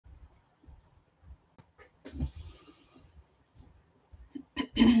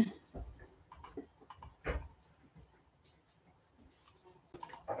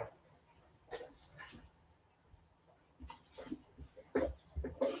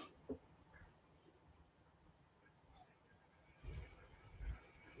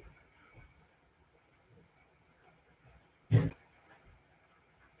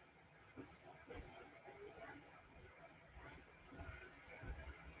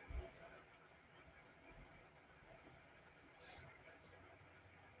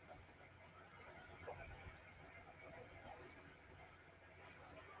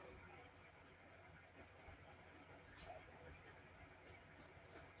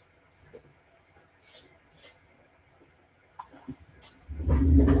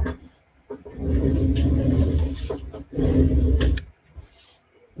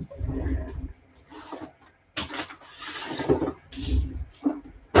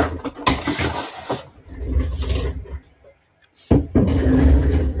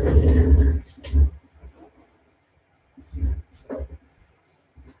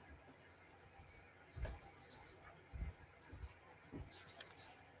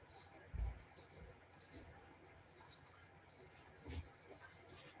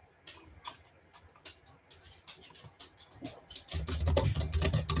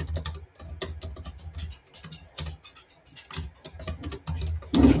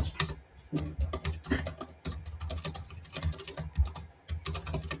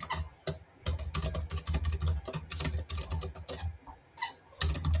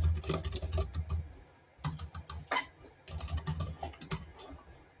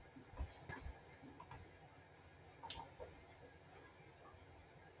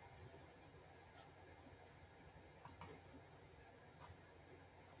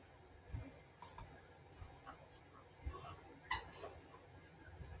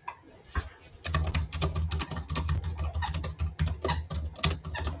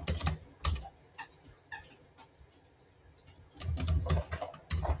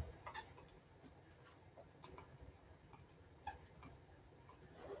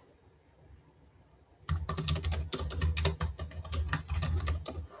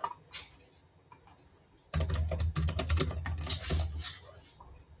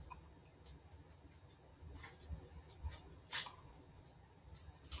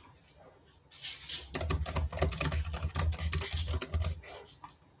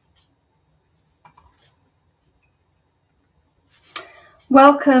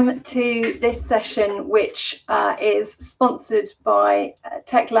Welcome to this session, which is sponsored by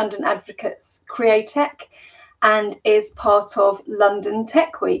Tech London Advocates CreaTech and is part of London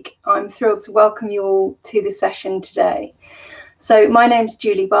Tech Week. I'm thrilled to welcome you all to the session today. So my name's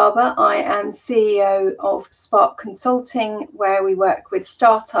Julie Barber. I am CEO of Spark Consulting, where we work with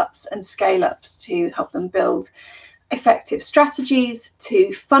startups and scale-ups to help them build effective strategies, to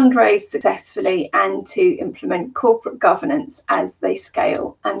fundraise successfully, and to implement corporate governance as they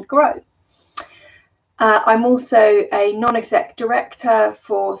scale and grow. I'm also a non-exec director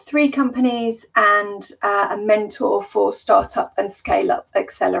for 3 companies and a mentor for startup and scale-up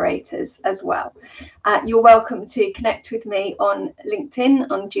accelerators as well. You're welcome to connect with me on LinkedIn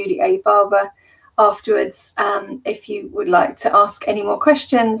on Julie A. Barber afterwards if you would like to ask any more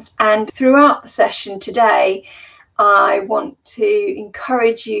questions. And throughout the session today, I want to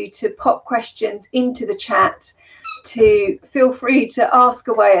encourage you to pop questions into the chat, to feel free to ask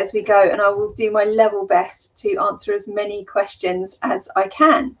away as we go, and I will do my level best to answer as many questions as I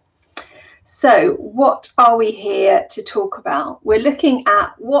can. So what are we here to talk about? We're looking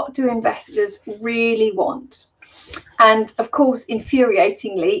at what do investors really want? And of course,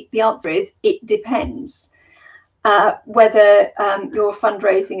 infuriatingly, the answer is it depends. Whether you're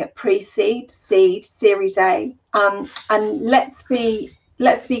fundraising at pre-seed, seed, Series A, and let's be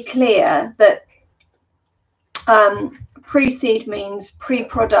clear that pre-seed means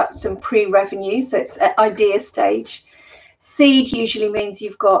pre-product and pre-revenue, so it's at idea stage. Seed usually means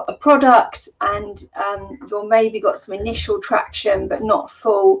you've got a product and you've maybe got some initial traction, but not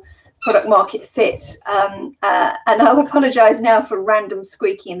full product market fit. And I'll apologise now for random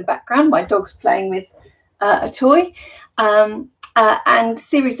squeaking in the background. My dog's playing with a toy. And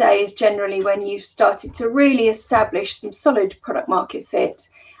Series A is generally when you've started to really establish some solid product market fit,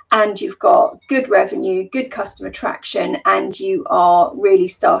 and you've got good revenue, good customer traction, and you are really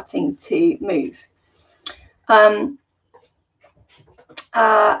starting to move.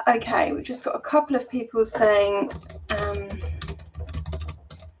 Okay, we've just got a couple of people saying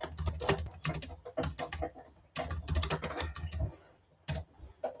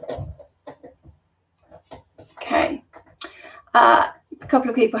okay. A couple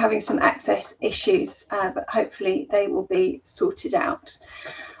of people having some access issues, but hopefully they will be sorted out.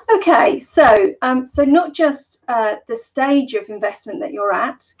 Okay, so not just the stage of investment that you're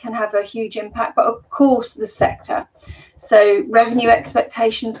at can have a huge impact, but of course the sector. So revenue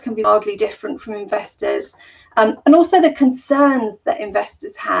expectations can be wildly different from investors, and also the concerns that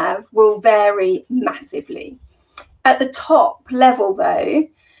investors have will vary massively. At the top level, though,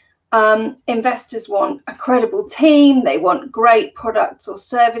 investors want a credible team, they want great products or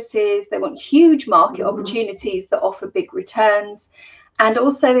services, they want huge market opportunities that offer big returns, and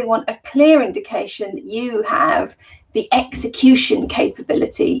also they want a clear indication that you have the execution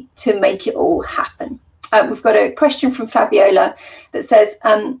capability to make it all happen. We've got a question from Fabiola that says,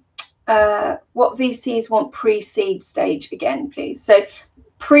 what VCs want pre-seed stage again, please? So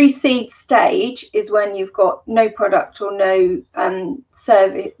pre-seed stage is when you've got no product or no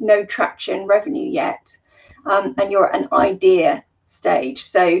service, no traction revenue yet, and you're at an idea stage.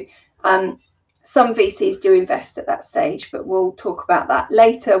 So some VCs do invest at that stage, but we'll talk about that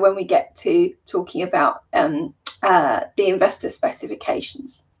later when we get to talking about the investor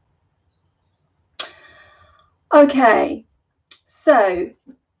specifications. Okay, so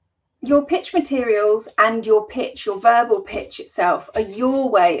your pitch materials and your pitch, your verbal pitch itself, are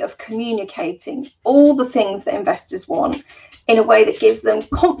your way of communicating all the things that investors want in a way that gives them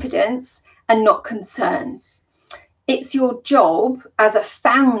confidence and not concerns. It's your job as a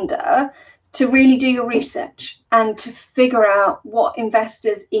founder to really do your research and to figure out what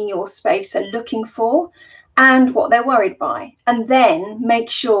investors in your space are looking for and what they're worried by, and then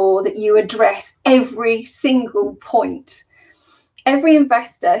make sure that you address every single point. Every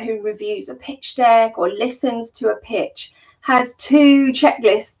investor who reviews a pitch deck or listens to a pitch has 2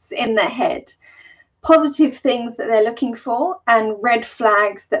 checklists in their head: positive things that they're looking for and red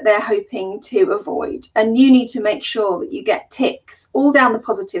flags that they're hoping to avoid. And you need to make sure that you get ticks all down the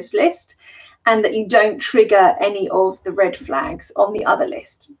positives list and that you don't trigger any of the red flags on the other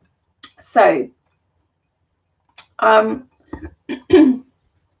list. So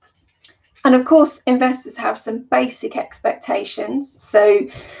and of course, investors have some basic expectations. So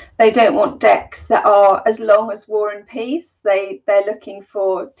they don't want decks that are as long as War and Peace. They're looking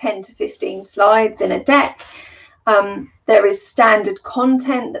for 10 to 15 slides in a deck. There is standard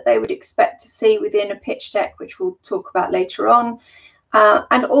content that they would expect to see within a pitch deck, which we'll talk about later on.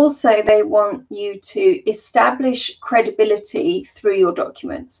 And also they want you to establish credibility through your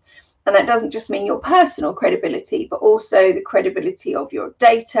documents. And that doesn't just mean your personal credibility, but also the credibility of your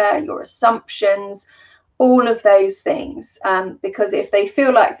data, your assumptions, all of those things. Because if they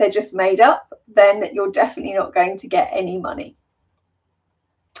feel like they're just made up, then you're definitely not going to get any money.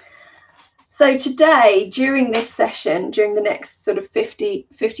 So today, during this session, during the next sort of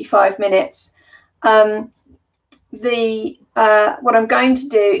 55 minutes, what I'm going to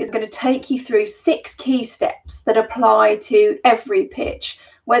do is I'm going to take you through 6 key steps that apply to every pitch,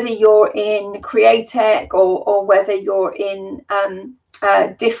 whether you're in CreaTech or whether you're in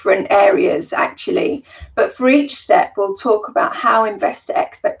different areas actually. But for each step, we'll talk about how investor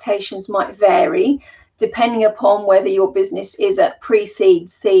expectations might vary depending upon whether your business is at pre-seed,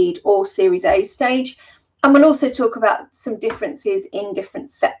 seed or Series A stage. And we'll also talk about some differences in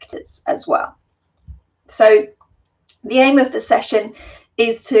different sectors as well. So the aim of the session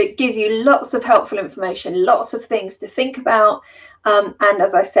is to give you lots of helpful information, lots of things to think about. And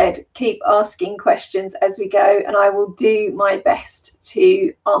as I said, keep asking questions as we go, and I will do my best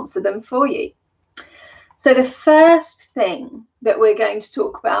to answer them for you. So the first thing that we're going to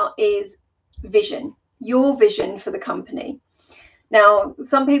talk about is vision, your vision for the company. Now,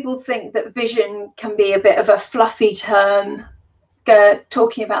 some people think that vision can be a bit of a fluffy term,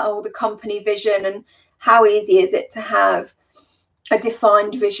 talking about the company vision and how easy is it to have a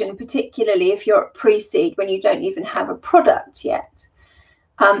defined vision, particularly if you're at pre-seed when you don't even have a product yet.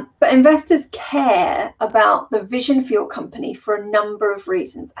 But investors care about the vision for your company for a number of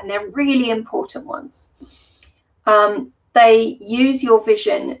reasons, and they're really important ones. They use your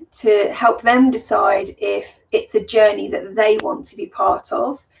vision to help them decide if it's a journey that they want to be part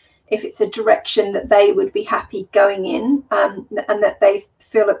of, if it's a direction that they would be happy going in, and that they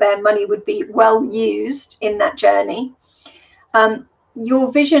feel that their money would be well used in that journey.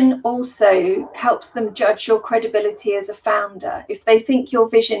 Your vision also helps them judge your credibility as a founder. If they think your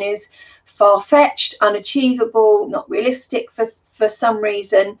vision is far-fetched, unachievable, not realistic for some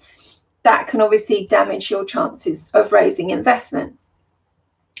reason, that can obviously damage your chances of raising investment.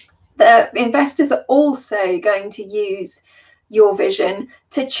 The investors are also going to use your vision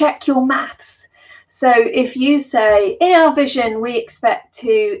to check your maths. So if you say, in our vision, we expect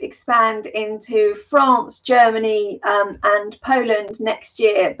to expand into France, Germany, and Poland next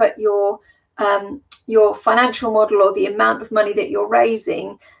year, but your financial model or the amount of money that you're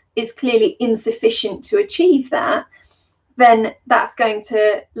raising is clearly insufficient to achieve that, then that's going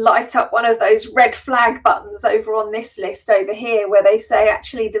to light up one of those red flag buttons over on this list over here, where they say,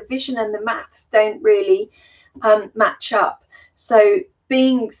 actually, the vision and the maths don't really match up. So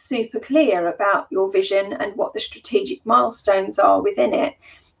being super clear about your vision and what the strategic milestones are within it,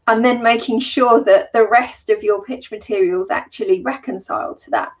 and then making sure that the rest of your pitch materials actually reconcile to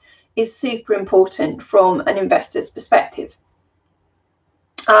that, is super important from an investor's perspective.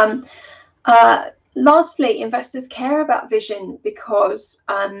 Lastly, investors care about vision because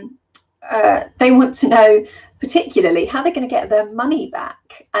they want to know particularly how they're going to get their money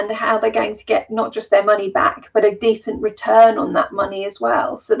back, and how they're going to get not just their money back, but a decent return on that money as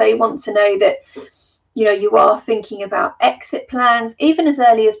well. So they want to know that, you know, you are thinking about exit plans even as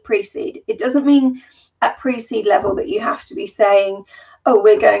early as pre-seed. It doesn't mean at pre-seed level that you have to be saying, oh,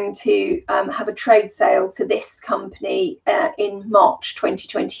 we're going to have a trade sale to this company in March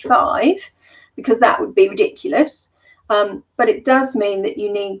 2025, because that would be ridiculous. But it does mean that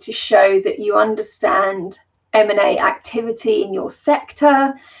you need to show that you understand M&A activity in your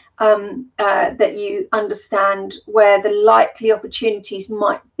sector, that you understand where the likely opportunities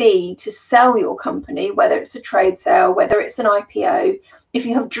might be to sell your company, whether it's a trade sale, whether it's an IPO. If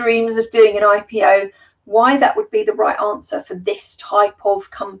you have dreams of doing an IPO, why that would be the right answer for this type of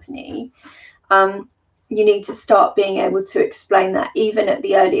company. You need to start being able to explain that even at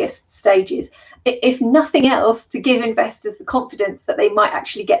the earliest stages, if nothing else, to give investors the confidence that they might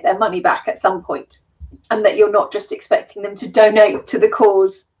actually get their money back at some point, and that you're not just expecting them to donate to the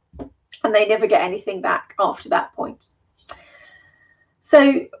cause and they never get anything back after that point.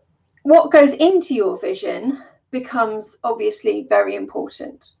 So what goes into your vision becomes obviously very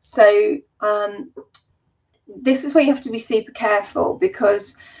important. So this is where you have to be super careful,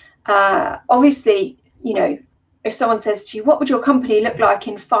 because obviously, you know, if someone says to you, what would your company look like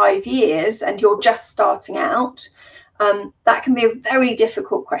in 5 years, and you're just starting out, that can be a very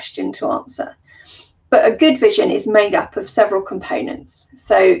difficult question to answer. But a good vision is made up of several components.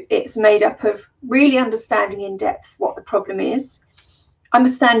 So it's made up of really understanding in depth what the problem is,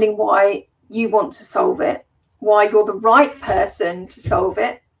 understanding why you want to solve it, why you're the right person to solve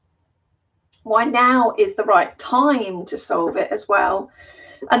it, why now is the right time to solve it as well,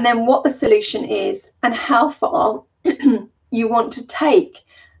 and then what the solution is and how far you want to take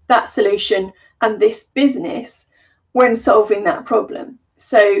that solution and this business when solving that problem.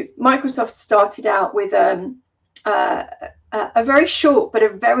 So Microsoft started out with a very short but a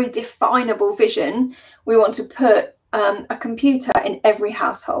very definable vision. We want to put a computer in every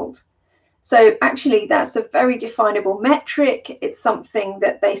household. So actually, that's a very definable metric. It's something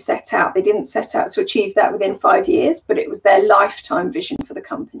that they set out. They didn't set out to achieve that within 5 years, but it was their lifetime vision for the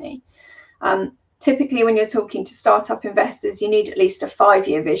company. Typically, when you're talking to startup investors, you need at least a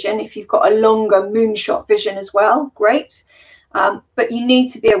 5-year vision. If you've got a longer moonshot vision as well, great. But you need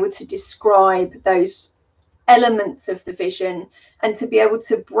to be able to describe those elements of the vision and to be able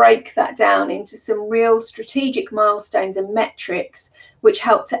to break that down into some real strategic milestones and metrics which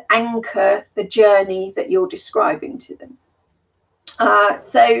help to anchor the journey that you're describing to them.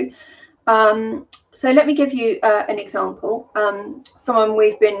 So let me give you an example. Someone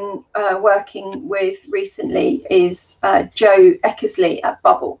we've been working with recently is Joe Eckersley at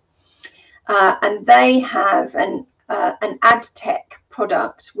Bubble, and they have an ad tech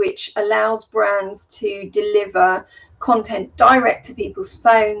product which allows brands to deliver content direct to people's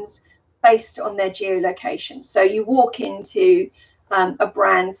phones based on their geolocation. So you walk into a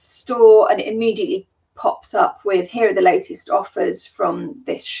brand's store and it immediately pops up with, here are the latest offers from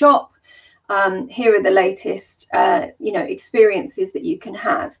this shop. Here are the latest experiences that you can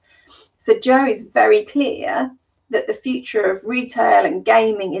have. So Joe is very clear that the future of retail and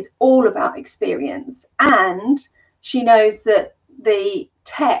gaming is all about experience, and she knows that the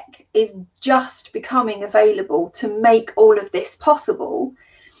tech is just becoming available to make all of this possible.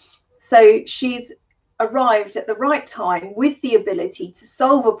 So she's arrived at the right time with the ability to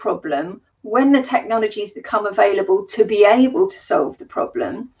solve a problem when the technologies become available to be able to solve the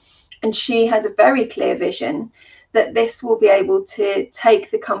problem. And she has a very clear vision that this will be able to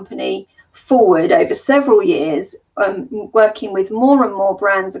take the company forward over several years, working with more and more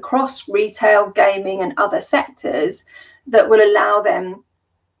brands across retail, gaming and other sectors that will allow them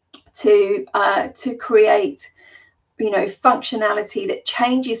to create functionality that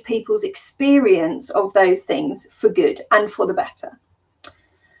changes people's experience of those things for good and for the better.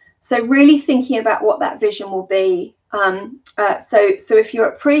 So really thinking about what that vision will be. So if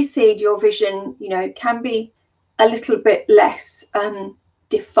you're at pre-seed, your vision can be a little bit less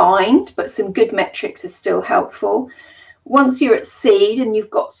defined, but some good metrics are still helpful. Once you're at seed and you've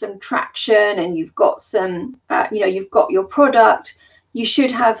got some traction and you've got some you've got your product, you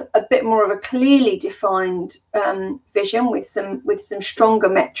should have a bit more of a clearly defined vision with some stronger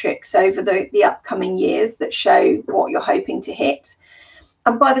metrics over the upcoming years that show what you're hoping to hit.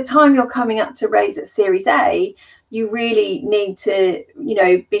 And by the time you're coming up to raise at Series A, you really need to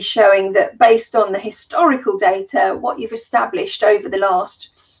be showing that based on the historical data, what you've established over the last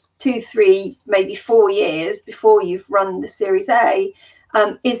 2, 3, maybe 4 years before you've run the Series A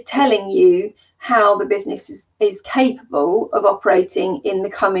is telling you how the business is capable of operating in the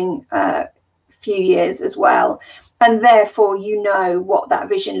coming few years as well. And therefore, what that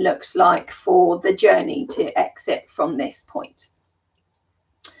vision looks like for the journey to exit from this point.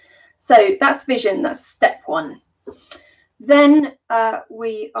 So that's vision, that's step 1. Then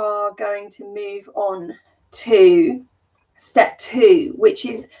we are going to move on to step 2, which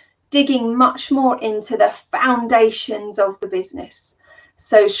is digging much more into the foundations of the business.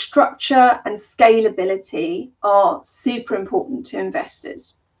 So structure and scalability are super important to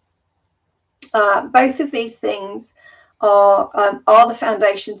investors. Both of these things are the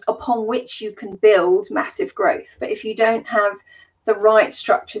foundations upon which you can build massive growth. But if you don't have the right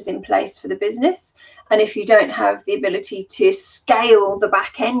structures in place for the business, and if you don't have the ability to scale the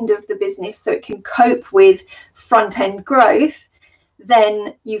back end of the business so it can cope with front end growth,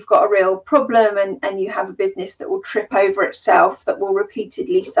 then you've got a real problem, and you have a business that will trip over itself, that will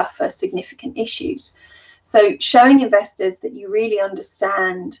repeatedly suffer significant issues. So showing investors that you really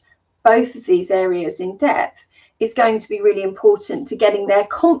understand both of these areas in depth is going to be really important to getting their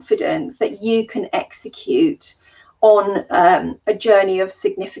confidence that you can execute on a journey of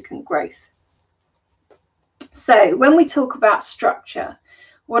significant growth. So when we talk about structure,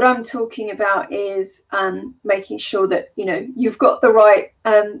 what I'm talking about is making sure that you've got the right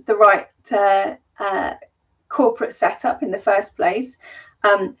corporate setup in the first place.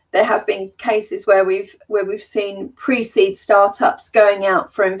 There have been cases where we've seen pre-seed startups going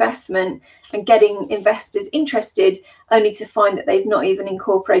out for investment and getting investors interested, only to find that they've not even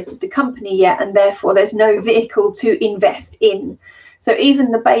incorporated the company yet, and therefore there's no vehicle to invest in. So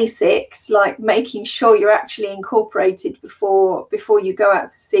even the basics, like making sure you're actually incorporated before you go out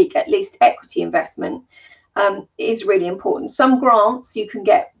to seek at least equity investment, is really important. Some grants you can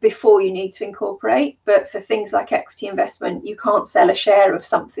get before you need to incorporate, but for things like equity investment, you can't sell a share of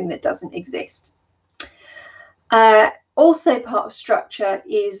something that doesn't exist. Also part of structure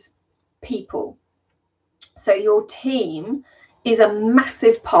is people. So your team is a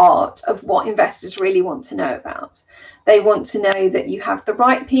massive part of what investors really want to know about. They want to know that you have the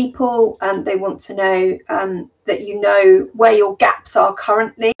right people, and they want to know that you know where your gaps are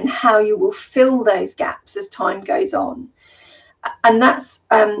currently and how you will fill those gaps as time goes on. And that's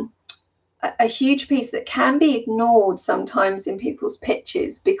a huge piece that can be ignored sometimes in people's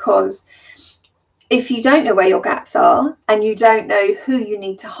pitches, because if you don't know where your gaps are and you don't know who you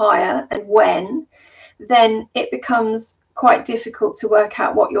need to hire and when, then it becomes quite difficult to work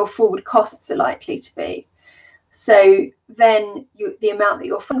out what your forward costs are likely to be. So then the amount that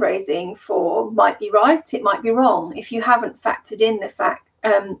you're fundraising for might be right, it might be wrong. If you haven't factored in the fact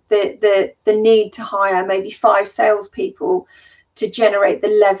the need to hire maybe 5 salespeople to generate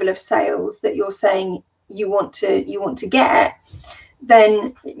the level of sales that you're saying you want to get,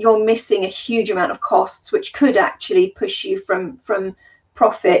 then you're missing a huge amount of costs, which could actually push you from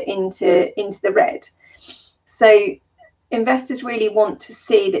profit into the red. So investors really want to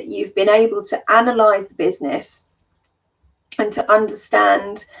see that you've been able to analyze the business and to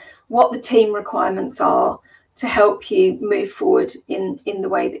understand what the team requirements are to help you move forward in the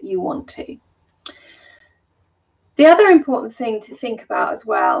way that you want to. The other important thing to think about as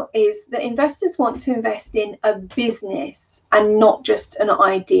well is that investors want to invest in a business and not just an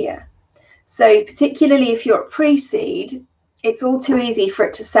idea. So particularly if you're at pre-seed, it's all too easy for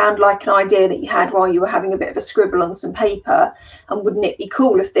it to sound like an idea that you had while you were having a bit of a scribble on some paper, and wouldn't it be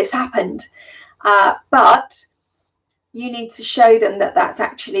cool if this happened? But you need to show them that that's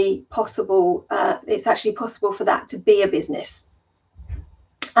actually possible. It's actually possible for that to be a business.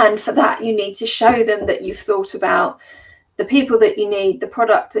 And for that, you need to show them that you've thought about the people that you need, the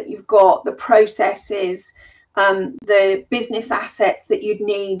product that you've got, the processes, the business assets that you'd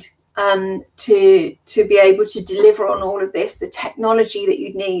need to be able to deliver on all of this, the technology that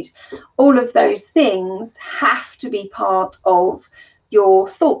you'd need. All of those things have to be part of your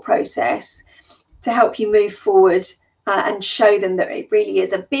thought process to help you move forward and show them that it really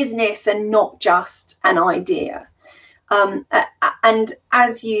is a business and not just an idea. And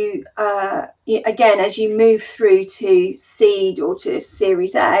as you again, as you move through to seed or to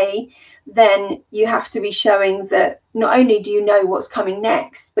Series A, then you have to be showing that not only do you know what's coming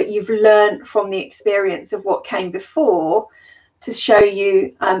next, but you've learned from the experience of what came before to show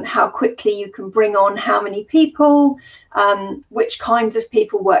you how quickly you can bring on how many people, which kinds of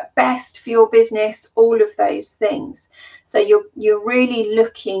people work best for your business, all of those things. So you're really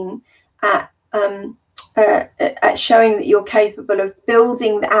looking at showing that you're capable of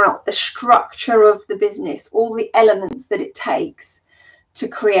building out the structure of the business, all the elements that it takes to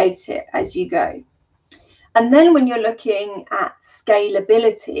create it as you go. And then when you're looking at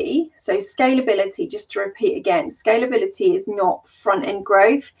scalability, so scalability, just to repeat again, scalability is not front-end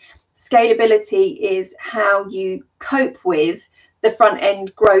growth. Scalability is how you cope with the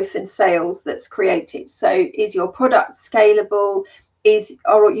front-end growth and sales that's created. So is your product scalable?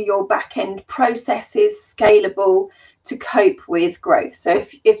 Are your back-end processes scalable to cope with growth? So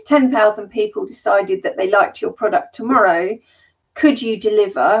if 10,000 people decided that they liked your product tomorrow, could you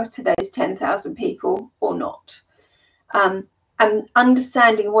deliver to those 10,000 people or not? And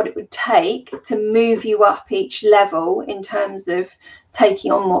understanding what it would take to move you up each level in terms of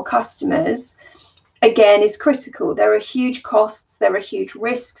taking on more customers, again, is critical. There are huge costs, there are huge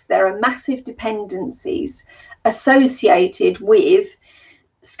risks, there are massive dependencies associated with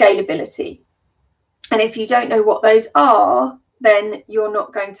scalability. And if you don't know what those are, then you're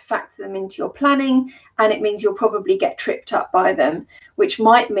not going to factor them into your planning, and it means you'll probably get tripped up by them, which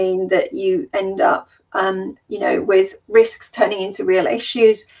might mean that you end up with risks turning into real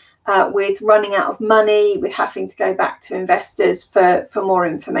issues, with running out of money, with having to go back to investors for more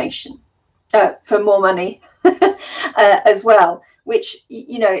information, for more money as well. Which,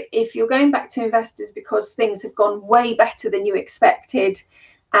 if you're going back to investors because things have gone way better than you expected,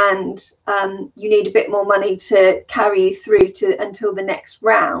 and you need a bit more money to carry you through until the next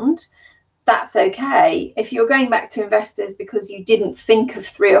round, that's okay. If you're going back to investors because you didn't think of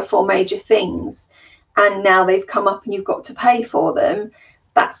 3 or 4 major things and now they've come up and you've got to pay for them,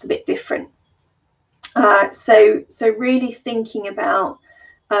 that's a bit different. So really thinking about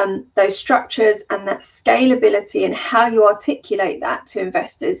those structures and that scalability and how you articulate that to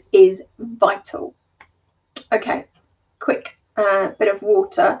investors is vital. Okay, quick bit of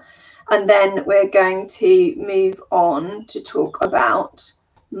water, and then we're going to move on to talk about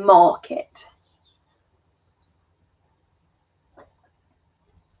market.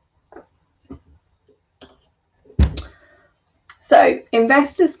 So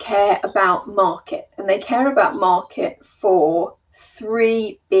investors care about market, and they care about market for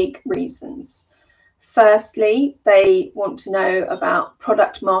three big reasons. Firstly, they want to know about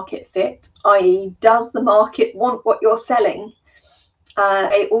product market fit, i.e., does the market want what you're selling?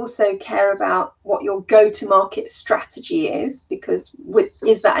 They also care about what your go-to-market strategy is, because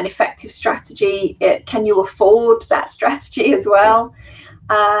is that an effective strategy? Can you afford that strategy as well?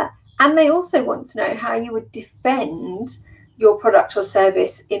 And they also want to know how you would defend your product or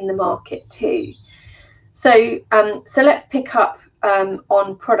service in the market too. So let's pick up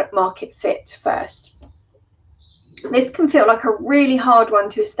on product market fit first. This can feel like a really hard one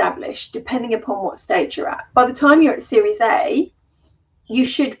to establish depending upon what stage you're at. By the time you're at Series A, you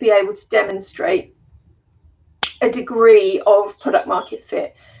should be able to demonstrate a degree of product market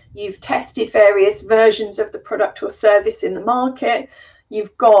fit. You've tested various versions of the product or service in the market.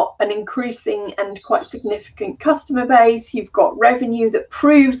 You've got an increasing and quite significant customer base. You've got revenue that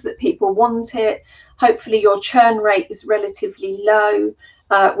proves that people want it. Hopefully your churn rate is relatively low,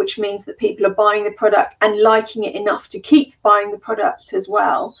 which means that people are buying the product and liking it enough to keep buying the product as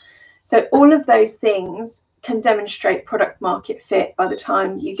well. So all of those things can demonstrate product market fit by the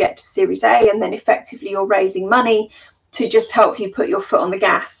time you get to Series A, and then effectively you're raising money to just help you put your foot on the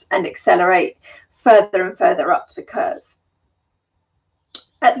gas and accelerate further and further up the curve.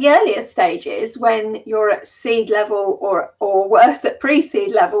 At the earlier stages, when you're at seed level or worse at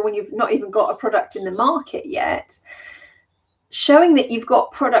pre-seed level, when you've not even got a product in the market yet, showing that you've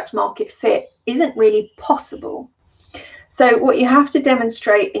got product market fit isn't really possible. So what you have to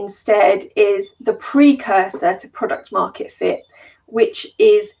demonstrate instead is the precursor to product market fit, which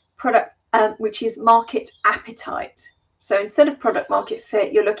is market appetite. So instead of product market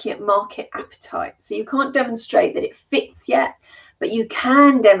fit, you're looking at market appetite. So you can't demonstrate that it fits yet, but you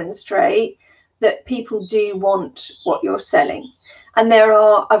can demonstrate that people do want what you're selling. And there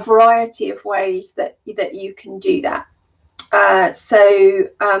are a variety of ways that you can do that.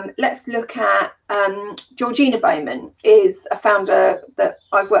 Let's look at Georgina Bowman is a founder that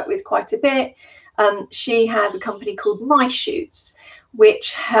I've worked with quite a bit. She has a company called My Shoots,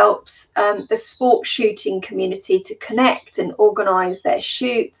 which helps the sport shooting community to connect and organise their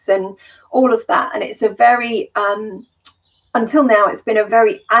shoots and all of that. And it's a very until now, it's been a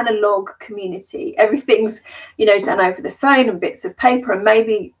very analog community. Everything's, done over the phone and bits of paper and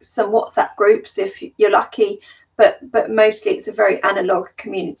maybe some WhatsApp groups if you're lucky. But mostly it's a very analog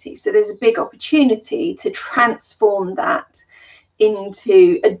community. So there's a big opportunity to transform that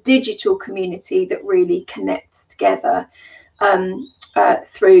into a digital community that really connects together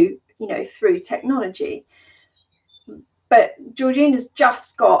through technology. But Georgina's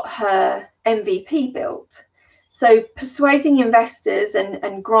just got her MVP built. So persuading investors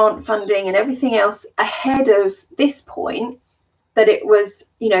and grant funding and everything else ahead of this point that it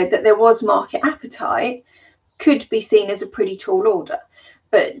was, that there was market appetite could be seen as a pretty tall order.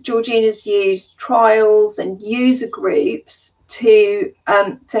 But Georgina's used trials and user groups to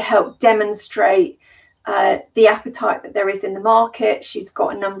help demonstrate the appetite that there is in the market. She's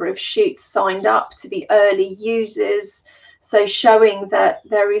got a number of shoots signed up to be early users, so showing that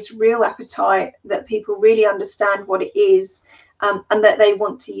there is real appetite, that people really understand what it is, and that they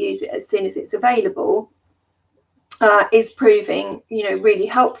want to use it as soon as it's available. Is proving, really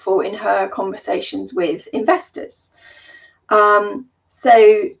helpful in her conversations with investors.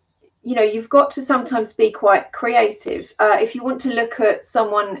 You've got to sometimes be quite creative. If you want to look at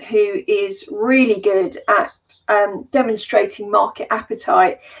someone who is really good at demonstrating market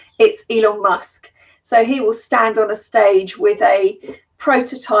appetite, it's Elon Musk. So he will stand on a stage with a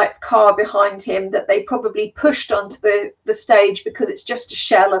prototype car behind him that they probably pushed onto the stage because it's just a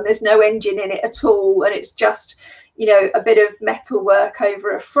shell and there's no engine in it at all, and it's just a bit of metal work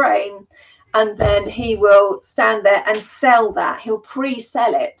over a frame, and then he will stand there and sell that. He'll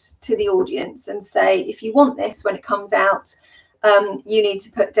pre-sell it to the audience and say, if you want this when it comes out, you need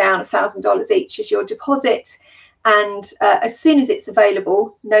to put down $1,000 each as your deposit, and as soon as it's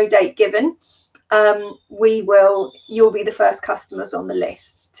available, no date given, you'll be the first customers on the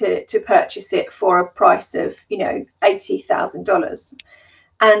list to purchase it for a price of $80,000.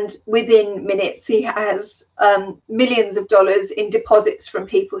 And within minutes, he has millions of dollars in deposits from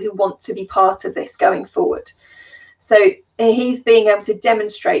people who want to be part of this going forward. So he's being able to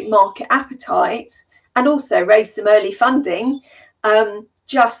demonstrate market appetite and also raise some early funding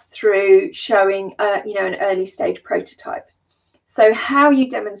just through showing, an early stage prototype. So how you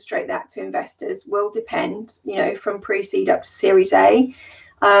demonstrate that to investors will depend, from pre-seed up to Series A,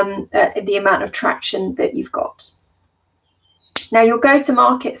 the amount of traction that you've got. Now, your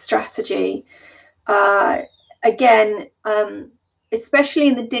go-to-market strategy, again, especially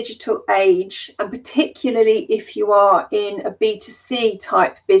in the digital age, and particularly if you are in a B2C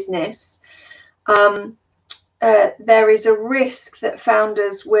type business, there is a risk that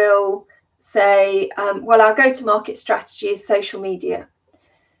founders will say, well, our go-to-market strategy is social media.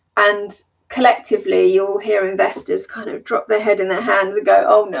 And collectively, you'll hear investors kind of drop their head in their hands and go,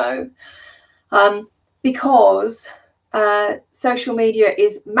 oh no, because social media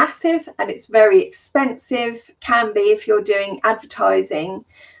is massive and it's very expensive, can be if you're doing advertising,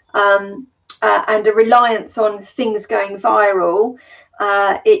 and a reliance on things going viral,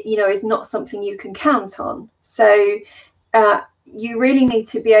 it is not something you can count on. So you really need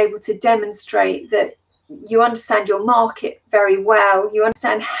to be able to demonstrate that you understand your market very well, you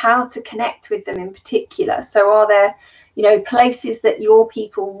understand how to connect with them in particular. So are there places that your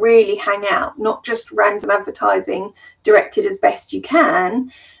people really hang out, not just random advertising directed as best you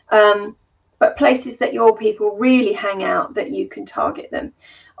can, but places that your people really hang out that you can target them.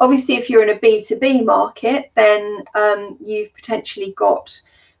 Obviously, if you're in a B2B market, then you've potentially got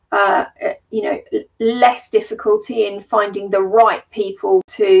less difficulty in finding the right people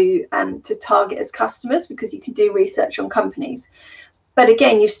to target as customers, because you can do research on companies. But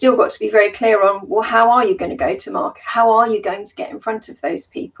again, you've still got to be very clear on, well, how are you going to go to market? How are you going to get in front of those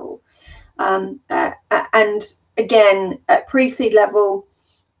people? And again, at pre-seed level,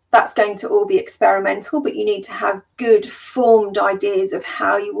 that's going to all be experimental, but you need to have good formed ideas of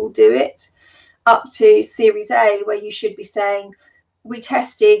how you will do it, up to Series A, where you should be saying, we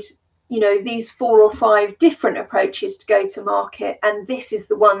tested these 4 or 5 different approaches to go to market, and this is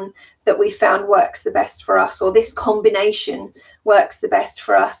the one that we found works the best for us, or this combination works the best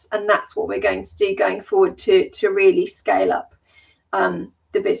for us, and that's what we're going to do going forward to really scale up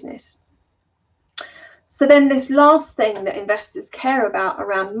the business. So then this last thing that investors care about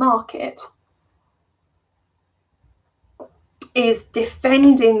around market is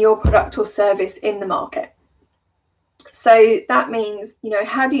defending your product or service in the market. So that means,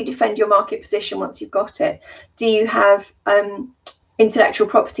 how do you defend your market position once you've got it? Do you have intellectual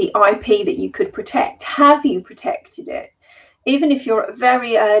property, IP, that you could protect? Have you protected it? Even if you're at a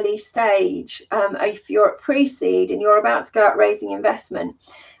very early stage, if you're at pre-seed and you're about to go out raising investment,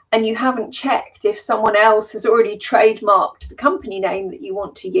 and you haven't checked if someone else has already trademarked the company name that you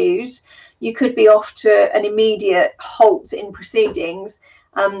want to use, you could be off to an immediate halt in proceedings,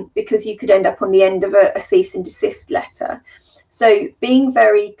 because you could end up on the end of a cease and desist letter. So being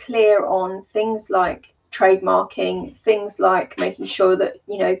very clear on things like trademarking, things like making sure that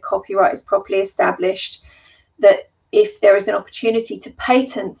copyright is properly established, that if there is an opportunity to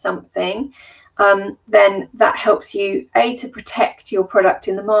patent something, then that helps you to protect your product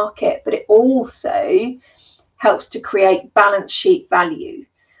in the market, but it also helps to create balance sheet value,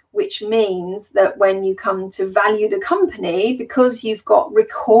 which means that when you come to value the company, because you've got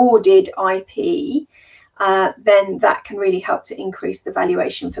recorded IP, then that can really help to increase the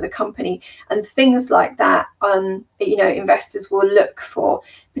valuation for the company. And things like that, investors will look for,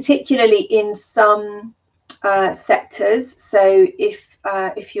 particularly in some sectors. So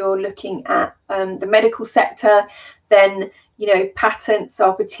if you're looking at the medical sector, then patents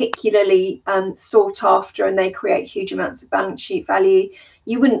are particularly sought after, and they create huge amounts of balance sheet value.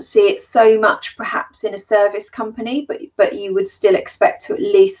 You wouldn't see it so much perhaps in a service company, but you would still expect to at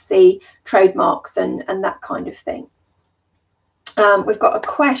least see trademarks and that kind of thing. We've got a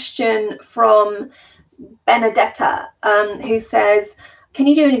question from Benedetta, who says, can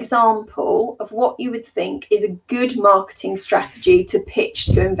you do an example of what you would think is a good marketing strategy to pitch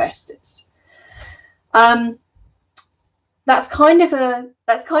to investors? That's kind of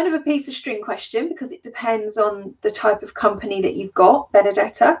a piece of string question, because it depends on the type of company that you've got,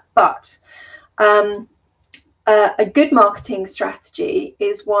 Benedetta. But a good marketing strategy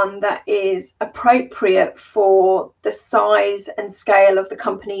is one that is appropriate for the size and scale of the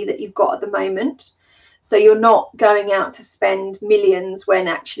company that you've got at the moment. So you're not going out to spend millions when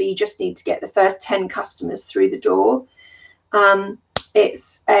actually you just need to get the first 10 customers through the door.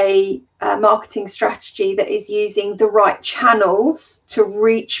 It's a marketing strategy that is using the right channels to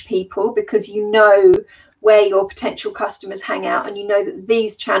reach people, because you know where your potential customers hang out, and you know that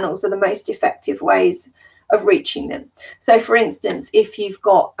these channels are the most effective ways of reaching them. So for instance, if you've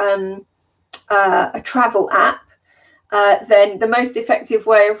got a travel app, then the most effective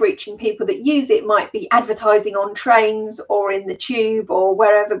way of reaching people that use it might be advertising on trains or in the tube or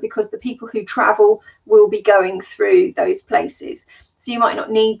wherever, because the people who travel will be going through those places. So you might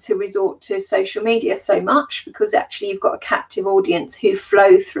not need to resort to social media so much, because actually you've got a captive audience who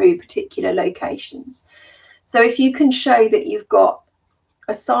flow through particular locations. So if you can show that you've got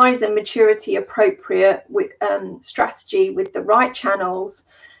a size and maturity appropriate with strategy with the right channels,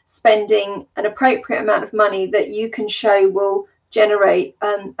 spending an appropriate amount of money that you can show will generate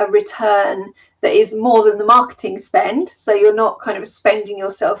a return that is more than the marketing spend. So you're not kind of spending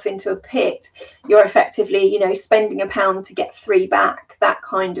yourself into a pit. You're effectively, you know, spending £1 to get 3 back, that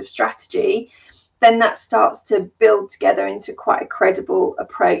kind of strategy. Then that starts to build together into quite a credible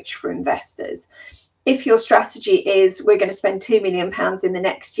approach for investors. If your strategy is we're going to spend £2 million in the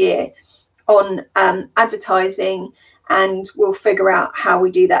next year on advertising and we'll figure out how we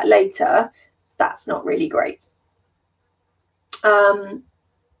do that later, that's not really great.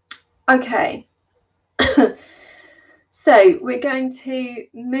 Okay. So we're going to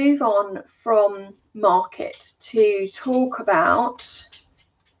move on from market to talk about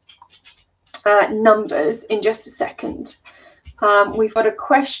numbers in just a second. We've got a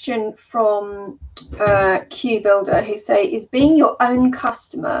question from Q Builder who say, is being your own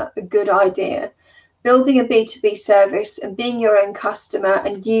customer a good idea? Building a B2B service and being your own customer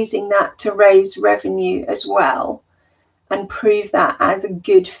and using that to raise revenue as well and prove that as a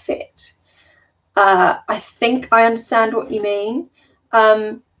good fit. I think I understand what you mean.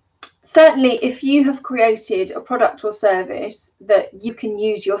 Certainly, if you have created a product or service that you can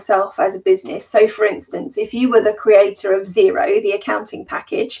use yourself as a business. So, for instance, if you were the creator of Xero, the accounting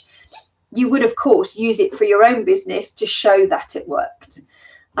package, you would, of course, use it for your own business to show that it worked.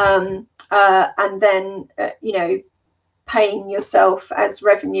 And then, you know, paying yourself as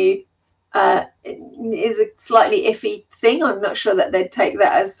revenue is a slightly iffy thing. I'm not sure that they'd take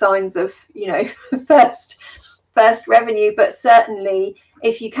that as signs of, you know, first revenue, but certainly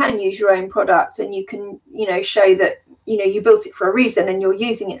if you can use your own product and you can, you know, show that, you know, you built it for a reason and you're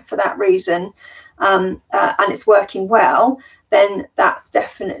using it for that reason, and it's working well, then that's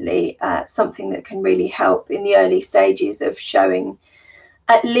definitely something that can really help in the early stages of showing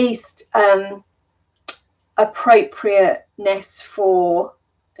at least appropriateness for,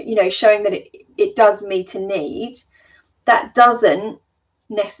 you know, showing that it does meet a need. That doesn't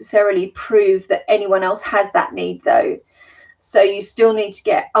necessarily prove that anyone else has that need, though. So you still need to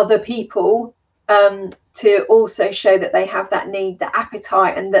get other people to also show that they have that need, the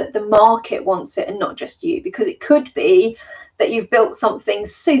appetite, and that the market wants it and not just you. Because it could be that you've built something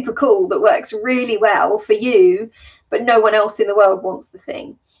super cool that works really well for you, but no one else in the world wants the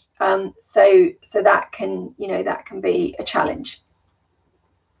thing. So that can, you know, that can be a challenge.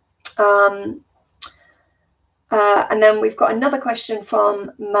 And then we've got another question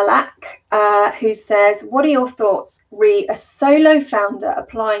from Malak, who says, what are your thoughts re a solo founder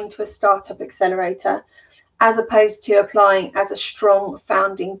applying to a startup accelerator as opposed to applying as a strong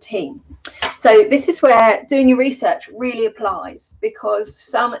founding team? So this is where doing your research really applies, because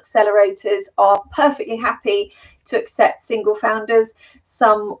some accelerators are perfectly happy to accept single founders.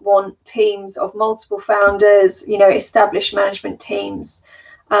 Some want teams of multiple founders, you know, established management teams.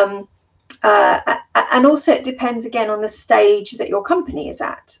 And also it depends again on the stage that your company is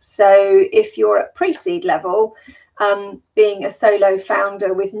at. So if you're at pre-seed level, being a solo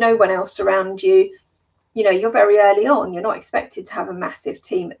founder with no one else around you, you know, you're very early on. You're not expected to have a massive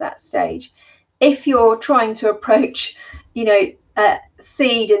team at that stage. If you're trying to approach, you know,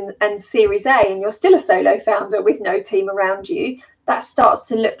 seed and Series A, and you're still a solo founder with no team around you, that starts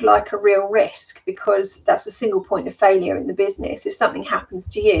to look like a real risk, because that's a single point of failure in the business. If something happens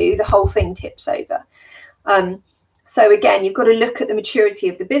to you, the whole thing tips over. So again, you've got to look at the maturity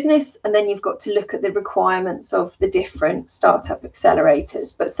of the business, and then you've got to look at the requirements of the different startup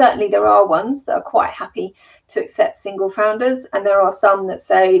accelerators. But certainly there are ones that are quite happy to accept single founders, and there are some that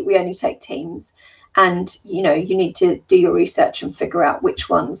say we only take teams, and, you know, you need to do your research and figure out which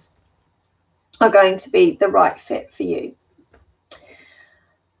ones are going to be the right fit for you.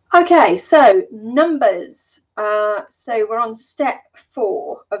 Okay, so numbers. So we're on step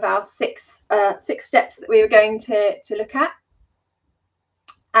 4 of our six steps that we were going to look at.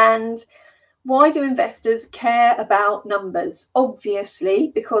 And why do investors care about numbers?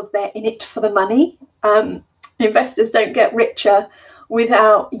 Obviously, because they're in it for the money. Investors don't get richer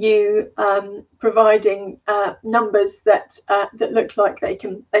without you providing numbers that look like they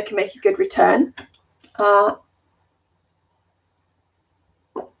can make a good return.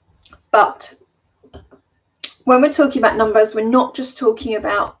 But when we're talking about numbers, we're not just talking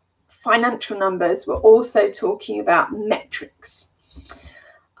about financial numbers, we're also talking about metrics.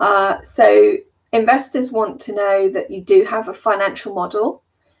 So investors want to know that you do have a financial model,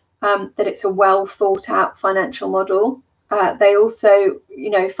 that it's a well thought out financial model. They also, you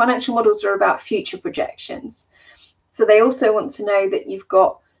know, financial models are about future projections. So they also want to know that you've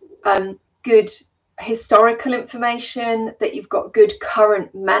got good historical information, that you've got good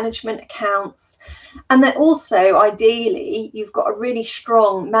current management accounts, and that also ideally you've got a really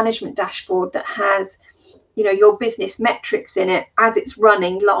strong management dashboard that has, you know, your business metrics in it as it's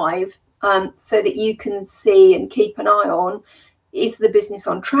running live, so that you can see and keep an eye on, is the business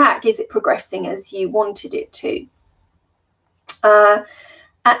on track? Is it progressing as you wanted it to?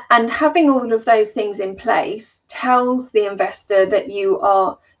 And having all of those things in place tells the investor that you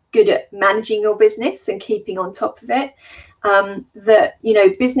are good at managing your business and keeping on top of it. That, you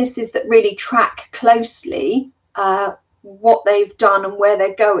know, businesses that really track closely what they've done and where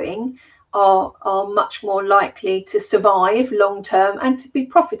they're going are much more likely to survive long term and to be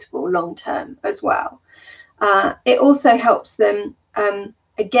profitable long term as well. It also helps them,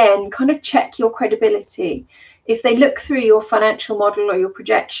 again, kind of check your credibility. If they look through your financial model or your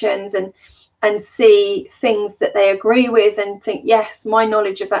projections and see things that they agree with and think, yes, my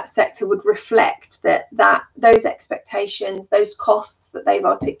knowledge of that sector would reflect that those expectations, those costs that they've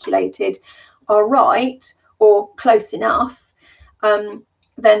articulated are right or close enough,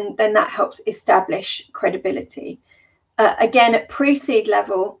 then that helps establish credibility. Again, at pre-seed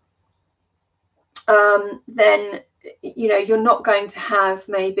level, then, you know, you're not going to have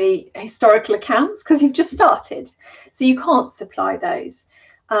maybe historical accounts because you've just started, so you can't supply those.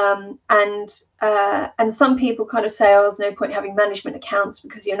 And some people kind of say, oh, there's no point having management accounts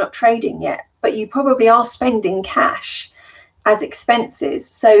because you're not trading yet, but you probably are spending cash as expenses.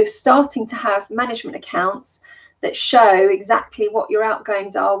 So starting to have management accounts that show exactly what your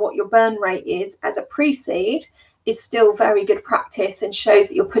outgoings are, what your burn rate is as a pre-seed, is still very good practice and shows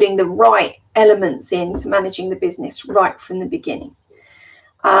that you're putting the right elements into managing the business right from the beginning.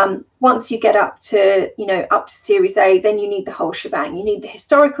 Once you get up to, you know, up to Series A, then you need the whole shebang. You need the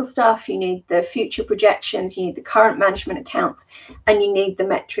historical stuff, you need the future projections, you need the current management accounts, and you need the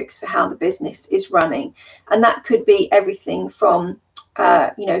metrics for how the business is running. And that could be everything from,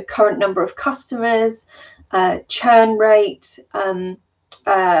 you know, current number of customers, churn rate,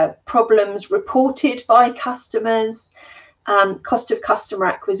 problems reported by customers, cost of customer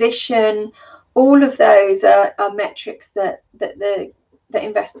acquisition. All of those are metrics that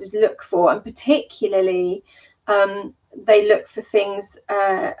investors look for, and particularly they look for things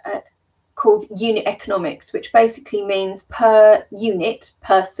called unit economics, which basically means per unit,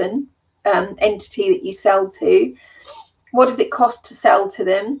 person, entity that you sell to, what does it cost to sell to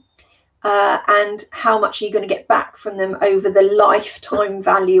them, and how much are you going to get back from them over the lifetime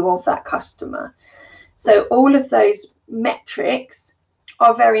value of that customer. So all of those metrics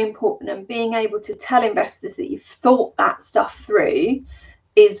are very important, and being able to tell investors that you've thought that stuff through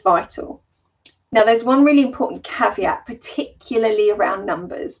is vital. Now, there's one really important caveat, particularly around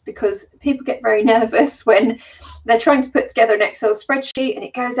numbers, because people get very nervous when they're trying to put together an Excel spreadsheet and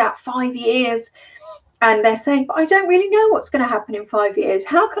it goes out 5 years and they're saying, but I don't really know what's going to happen in 5 years.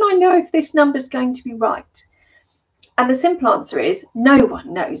 How can I know if this number is going to be right? And the simple answer is no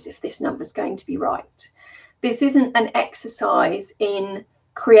one knows if this number is going to be right. This isn't an exercise in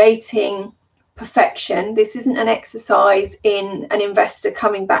creating perfection. This isn't an exercise in an investor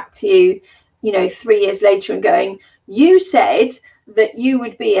coming back to you, you know, 3 years later and going, you said that you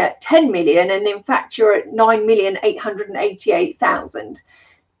would be at 10 million and in fact you're at 9,888,000.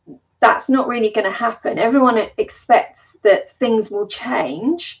 That's not really going to happen. Everyone expects that things will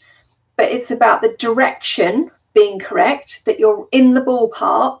change, but it's about the direction being correct, that you're in the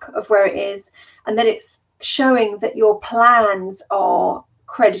ballpark of where it is, and that it's showing that your plans are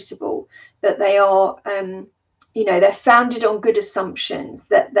creditable, that they are, you know, they're founded on good assumptions,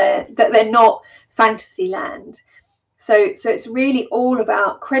 that they're not fantasy land. So it's really all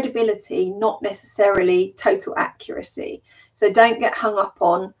about credibility, not necessarily total accuracy. So don't get hung up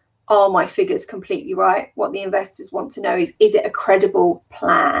on, are my figures completely right? What the investors want to know is it a credible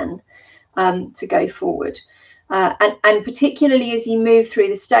plan to go forward? And particularly as you move through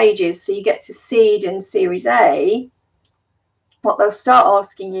the stages, so you get to seed and Series A, what they'll start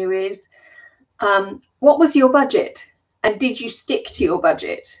asking you is, what was your budget? And did you stick to your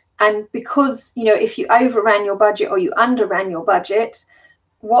budget? And because, you know, if you overran your budget or you underran your budget,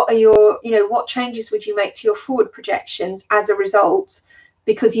 what are your, you know, what changes would you make to your forward projections as a result?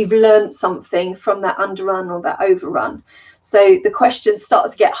 Because you've learned something from that underrun or that overrun. So the questions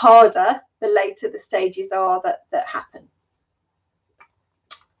start to get harder the later the stages are that happen.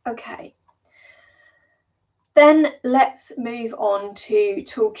 Okay. Then let's move on to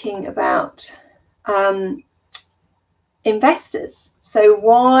talking about investors. So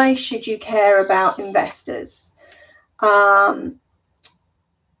why should you care about investors?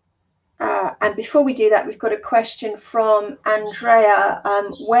 And before we do that, we've got a question from Andrea.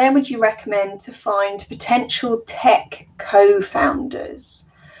 Where would you recommend to find potential tech co-founders?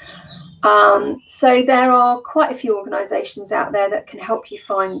 So there are quite a few organisations out there that can help you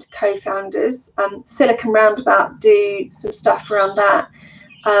find co-founders. Silicon Roundabout do some stuff around that.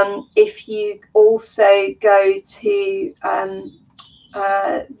 If you also go to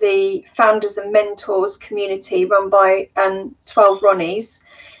the Founders and Mentors community run by 12 Ronnies,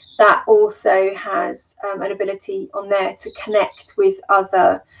 that also has an ability on there to connect with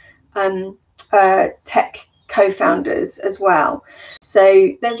other tech co-founders as well.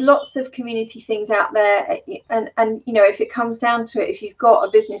 So there's lots of community things out there, and you know, if it comes down to it, if you've got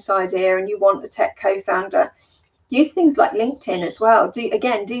a business idea and you want a tech co-founder, use things like LinkedIn as well. Do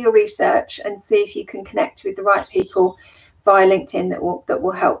your research and see if you can connect with the right people via LinkedIn that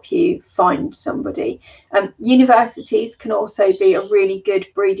will help you find somebody. Universities can also be a really good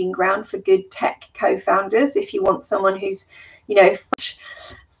breeding ground for good tech co-founders. If you want someone who's, you know,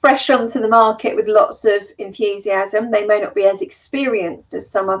 fresh onto the market with lots of enthusiasm, they may not be as experienced as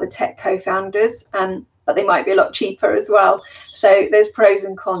some other tech co-founders, but they might be a lot cheaper as well. So there's pros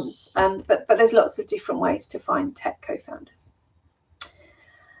and cons, but there's lots of different ways to find tech co-founders.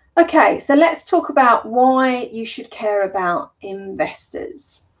 Okay, so let's talk about why you should care about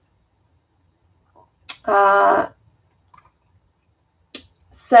investors.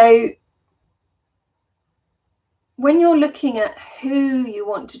 So when you're looking at who you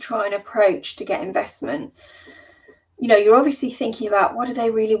want to try and approach to get investment, you know, you're obviously thinking about what do they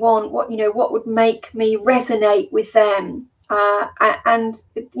really want, what, you know, what would make me resonate with them. And,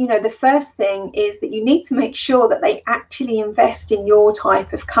 you know, the first thing is that you need to make sure that they actually invest in your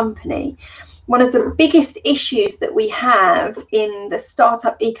type of company. One of the biggest issues that we have in the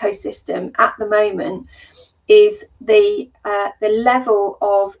startup ecosystem at the moment is the level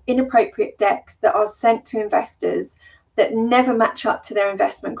of inappropriate decks that are sent to investors that never match up to their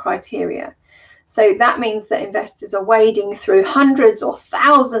investment criteria. So that means that investors are wading through hundreds or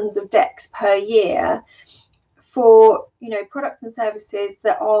thousands of decks per year for, you know, products and services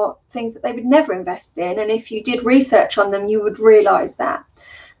that are things that they would never invest in. And if you did research on them, you would realize that.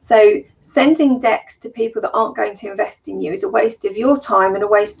 So sending decks to people that aren't going to invest in you is a waste of your time and a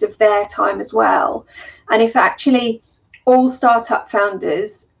waste of their time as well. And if actually all startup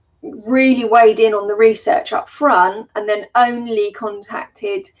founders really weighed in on the research up front and then only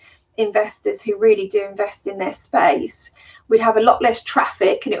contacted investors who really do invest in their space, we'd have a lot less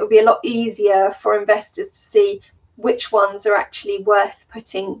traffic, and it would be a lot easier for investors to see which ones are actually worth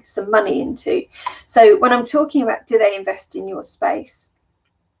putting some money into. So when I'm talking about do they invest in your space,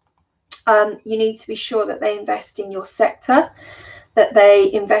 you need to be sure that they invest in your sector, that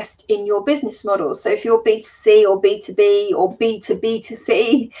they invest in your business model. So if you're B2C or B2B or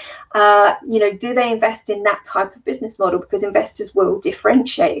B2B2C, you know, do they invest in that type of business model? Because investors will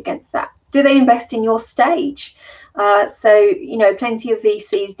differentiate against that. Do they invest in your stage? So, you know, plenty of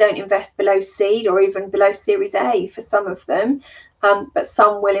VCs don't invest below seed or even below Series A for some of them, but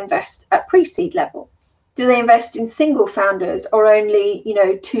some will invest at pre-seed level. Do they invest in single founders or only, you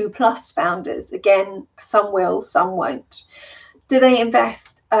know, 2+ founders? Again, some will, some won't. Do they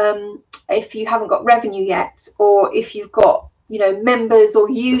invest if you haven't got revenue yet, or if you've got, you know, members or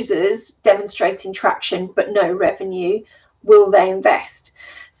users demonstrating traction but no revenue? Will they invest?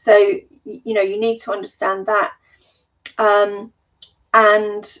 So, you know, you need to understand that.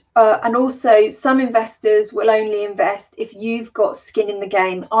 And also some investors will only invest if you've got skin in the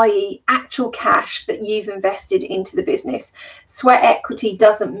game, i.e. actual cash that you've invested into the business. Sweat equity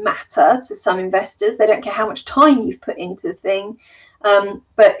doesn't matter to some investors. They don't care how much time you've put into the thing,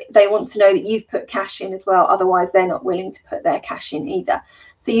 but they want to know that you've put cash in as well. Otherwise, they're not willing to put their cash in either.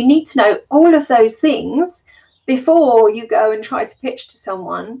 So you need to know all of those things before you go and try to pitch to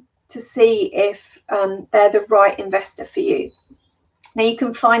someone to see if they're the right investor for you. Now, you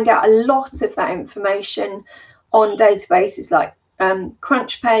can find out a lot of that information on databases like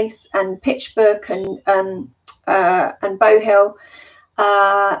Crunchbase and PitchBook and Bowhill.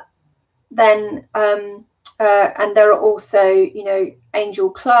 And there are also, you know, angel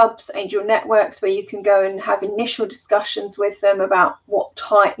clubs, angel networks, where you can go and have initial discussions with them about what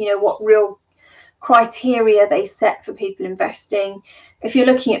type, you know, what real criteria they set for people investing. If you're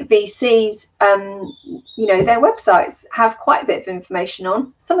looking at VCs, you know, their websites have quite a bit of information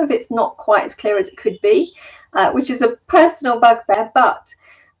on. Some of it's not quite as clear as it could be, which is a personal bugbear, but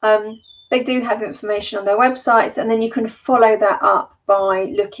they do have information on their websites, and then you can follow that up by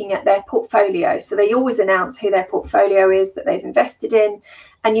looking at their portfolio. So they always announce who their portfolio is that they've invested in,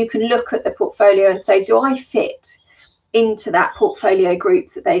 and you can look at the portfolio and say, do I fit into that portfolio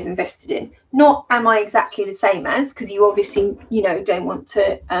group that they've invested in. Not am I exactly the same as, because you obviously, you know, don't want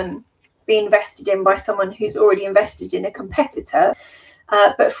to be invested in by someone who's already invested in a competitor.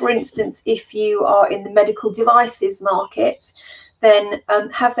 But for instance, if you are in the medical devices market, then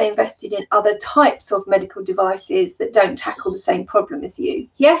have they invested in other types of medical devices that don't tackle the same problem as you?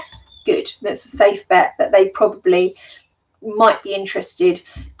 Yes, good. That's a safe bet that they probably might be interested,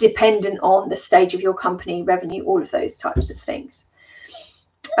 dependent on the stage of your company, revenue, all of those types of things.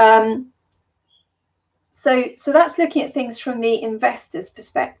 So that's looking at things from the investor's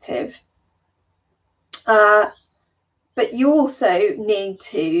perspective. But you also need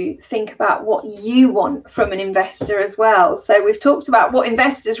to think about what you want from an investor as well. So we've talked about what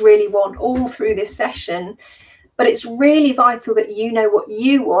investors really want all through this session, but it's really vital that you know what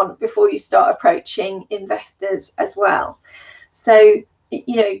you want before you start approaching investors as well. So,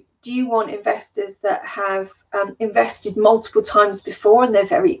 you know, do you want investors that have invested multiple times before and they're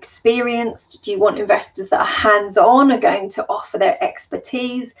very experienced? Do you want investors that are hands-on, are going to offer their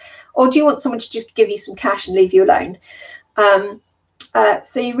expertise? Or do you want someone to just give you some cash and leave you alone?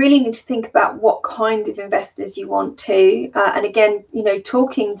 So you really need to think about what kind of investors you want to. And again, you know,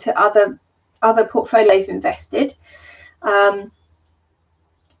 talking to other portfolios you've invested.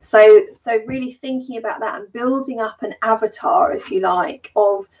 So really thinking about that and building up an avatar, if you like,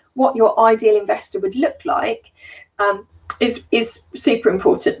 of what your ideal investor would look like is super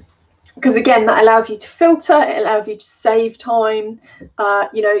important. Because again, that allows you to filter, it allows you to save time.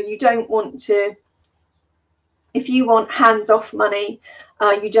 You know, you don't want to, if you want hands-off money,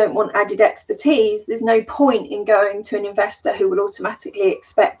 you don't want added expertise, there's no point in going to an investor who will automatically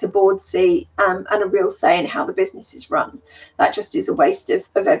expect a board seat and a real say in how the business is run. That just is a waste of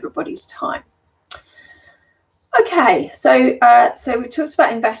everybody's time. Okay, so we talked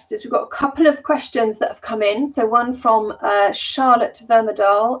about investors. We've got a couple of questions that have come in. So one from Charlotte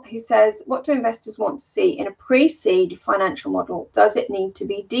Vermedal, who says, what do investors want to see in a pre-seed financial model? Does it need to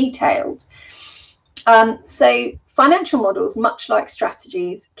be detailed? So financial models, much like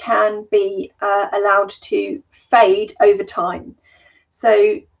strategies, can be allowed to fade over time.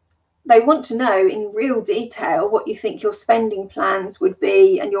 So they want to know in real detail what you think your spending plans would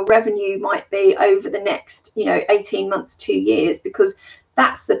be and your revenue might be over the next, you know, 18 months, 2 years, because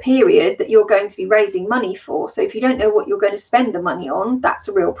that's the period that you're going to be raising money for. So if you don't know what you're going to spend the money on, that's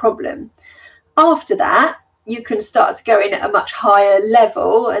a real problem. After that, you can start to go in at a much higher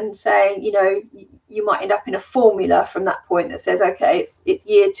level and say, you know, you might end up in a formula from that point that says, okay, it's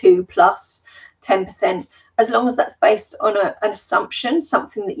year 2 plus 10%, as long as that's based on an assumption,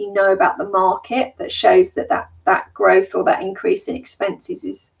 something that you know about the market that shows that growth or that increase in expenses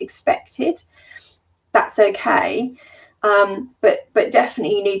is expected. That's okay. But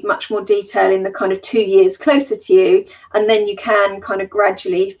definitely you need much more detail in the kind of 2 years closer to you, and then you can kind of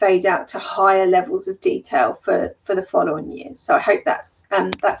gradually fade out to higher levels of detail for the following years. So I hope that's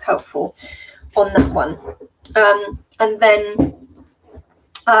helpful on that one. And then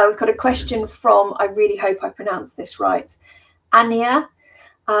we've got a question from, I really hope I pronounced this right, Anya,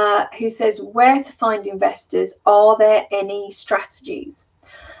 who says, where to find investors? Are there any strategies?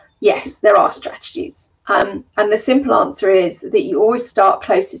 Yes, there are strategies. And the simple answer is that you always start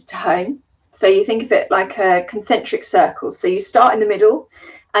closest to home. So you think of it like a concentric circle. So you start in the middle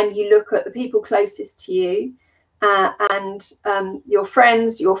and you look at the people closest to you, and your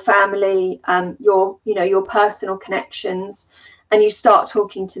friends, your family, your personal connections, and you start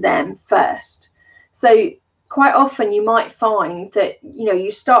talking to them first. So quite often you might find that, you know, you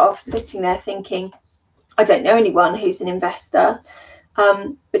start off sitting there thinking, I don't know anyone who's an investor.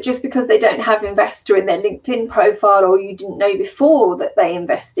 But just because they don't have investor in their LinkedIn profile, or you didn't know before that they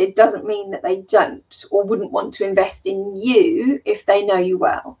invested, doesn't mean that they don't or wouldn't want to invest in you if they know you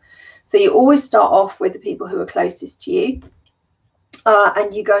well. So you always start off with the people who are closest to you,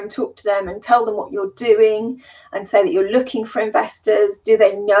 and you go and talk to them and tell them what you're doing and say that you're looking for investors. Do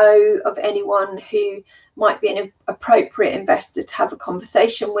they know of anyone who might be an appropriate investor to have a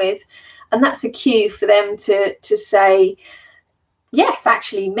conversation with? And that's a cue for them to say, yes,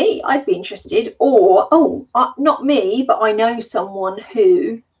 actually me, I'd be interested, or, oh, not me, but I know someone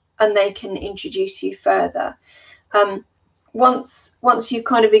who, and they can introduce you further. Once you've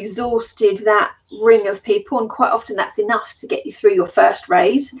kind of exhausted that ring of people, and quite often that's enough to get you through your first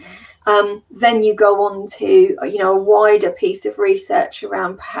raise, then you go on to, you know, a wider piece of research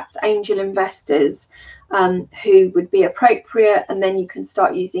around perhaps angel investors who would be appropriate, and then you can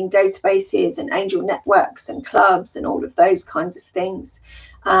start using databases and angel networks and clubs and all of those kinds of things.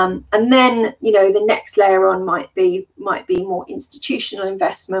 And then, you know, the next layer on might be more institutional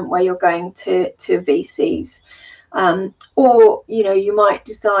investment, where you're going to VCs. Or you might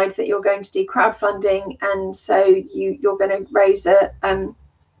decide that you're going to do crowdfunding, and so you're going to raise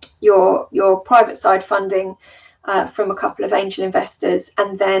your private side funding from a couple of angel investors,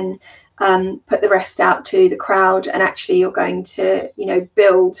 and then put the rest out to the crowd, and actually you're going to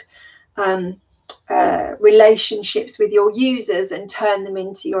build relationships with your users and turn them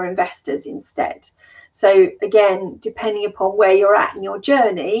into your investors instead. So again, depending upon where you're at in your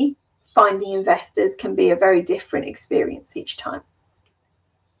journey, finding investors can be a very different experience each time.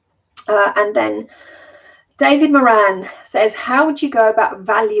 And then David Moran says, how would you go about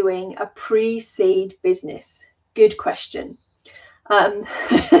valuing a pre-seed business? Good question.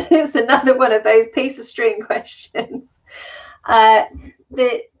 It's another one of those piece of string questions.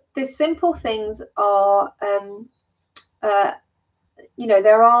 The simple things are,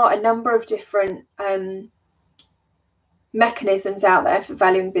 there are a number of different mechanisms out there for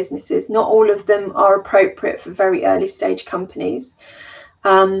valuing businesses. Not all of them are appropriate for very early stage companies.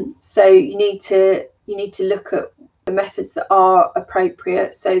 So you need to look at the methods that are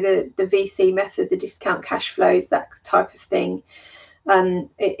appropriate. So the VC method, the discount cash flows, that type of thing,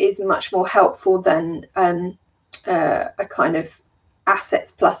 it is much more helpful than a kind of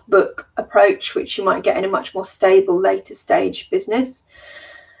assets plus book approach, which you might get in a much more stable later stage business.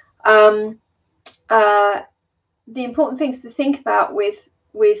 The important things to think about with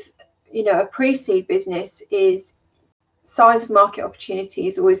a pre-seed business is size of market opportunity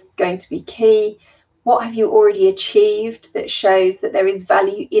is always going to be key. What have you already achieved that shows that there is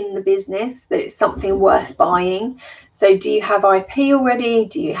value in the business, that it's something worth buying? So do you have IP already?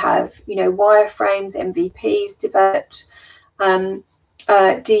 Do you have wireframes, MVPs developed?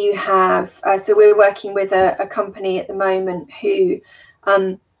 Do you have so we're working with a company at the moment who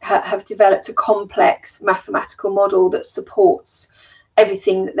have developed a complex mathematical model that supports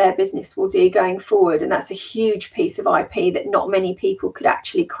everything that their business will do going forward, and that's a huge piece of IP that not many people could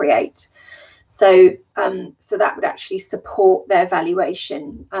actually create. So so that would actually support their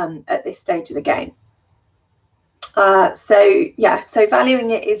valuation at this stage of the game. So valuing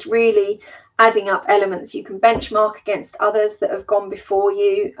it is really adding up elements you can benchmark against others that have gone before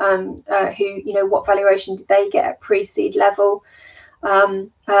you, who what valuation did they get at pre-seed level.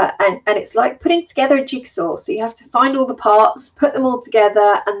 And it's like putting together a jigsaw. So you have to find all the parts, put them all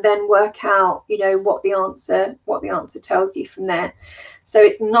together, and then work out, what the answer tells you from there. So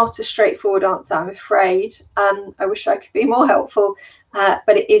it's not a straightforward answer, I'm afraid. I wish I could be more helpful,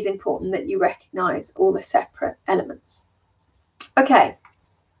 but it is important that you recognise all the separate elements. Okay.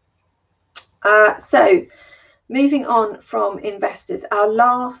 So moving on from investors, our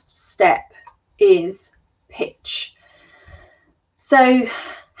last step is pitch. So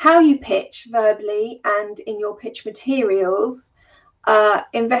how you pitch verbally and in your pitch materials,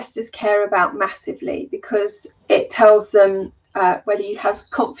 investors care about massively, because it tells them whether you have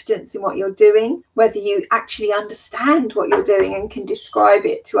confidence in what you're doing, whether you actually understand what you're doing and can describe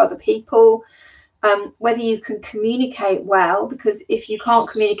it to other people, whether you can communicate well, because if you can't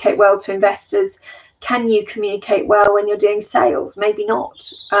communicate well to investors, can you communicate well when you're doing sales? Maybe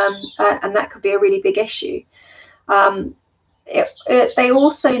not, and that could be a really big issue. They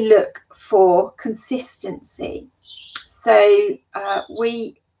also look for consistency. So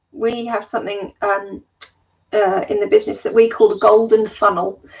we have something in the business that we call the golden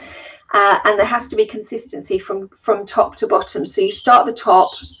funnel, and there has to be consistency from top to bottom. So you start at the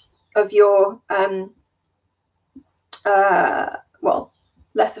top of your well,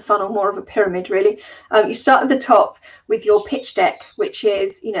 less a funnel, more of a pyramid really. You start at the top with your pitch deck, which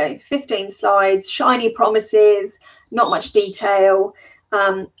is 15 slides, shiny promises, not much detail,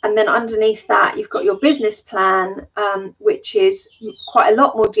 and then underneath that you've got your business plan, which is quite a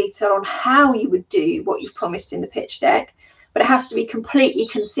lot more detail on how you would do what you've promised in the pitch deck, but it has to be completely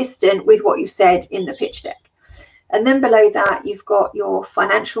consistent with what you've said in the pitch deck. And then below that, you've got your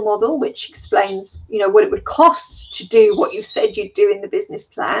financial model, which explains, what it would cost to do what you said you'd do in the business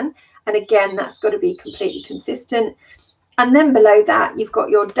plan. And again, that's got to be completely consistent. And then below that, you've got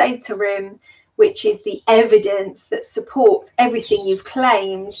your data room, which is the evidence that supports everything you've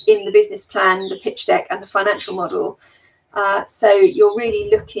claimed in the business plan, the pitch deck, and the financial model. So you're really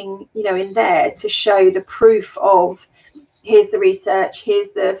looking, in there to show the proof of, here's the research, here's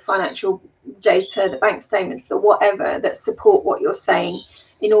the financial data, the bank statements, the whatever that support what you're saying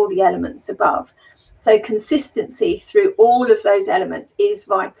in all the elements above. So consistency through all of those elements is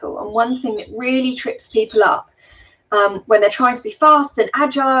vital. And one thing that really trips people up when they're trying to be fast and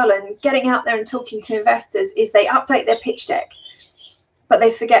agile and getting out there and talking to investors is they update their pitch deck, but they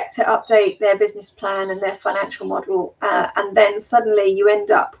forget to update their business plan and their financial model. And then suddenly you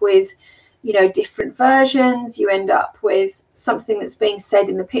end up with different versions. You end up with something that's being said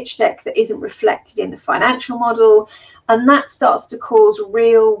in the pitch deck that isn't reflected in the financial model, and that starts to cause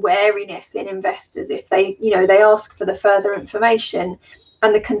real wariness in investors if they ask for the further information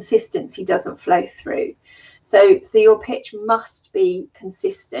and the consistency doesn't flow through. So your pitch must be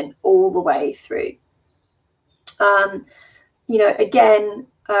consistent all the way through. Again,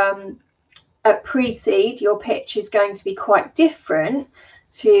 at pre-seed, your pitch is going to be quite different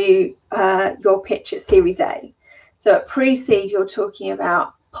to your pitch at Series A. So at pre-seed, you're talking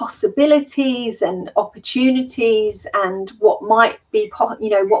about possibilities and opportunities and what might be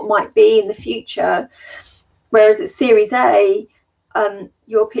in the future. Whereas at Series A,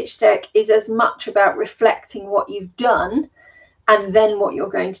 your pitch deck is as much about reflecting what you've done and then what you're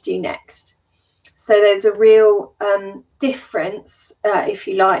going to do next. So there's a real difference, if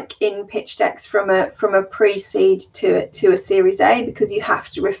you like, in pitch decks from a pre-seed to a Series A, because you have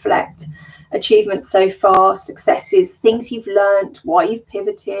to reflect achievements so far, successes, things you've learnt, why you've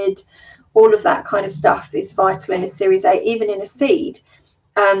pivoted. All of that kind of stuff is vital in a Series A. Even in a seed,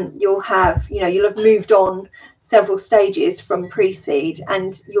 you'll have moved on several stages from pre-seed,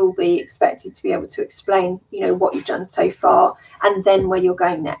 and you'll be expected to be able to explain what you've done so far and then where you're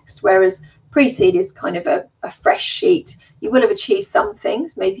going next. Whereas pre-seed is kind of a fresh sheet. You will have achieved some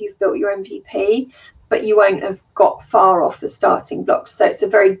things, maybe you've built your MVP, but you won't have got far off the starting blocks. So it's a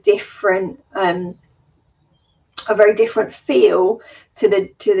very different feel to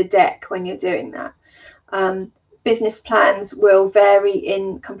the deck when you're doing that. Business plans will vary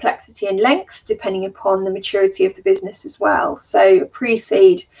in complexity and length depending upon the maturity of the business as well. So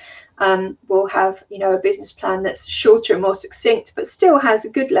pre-seed will have a business plan that's shorter and more succinct, but still has a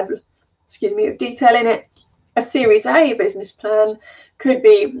good level of detail in it. A Series A business plan could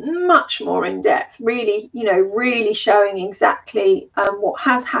be much more in depth, really showing exactly what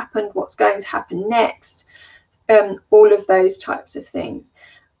has happened, what's going to happen next, all of those types of things.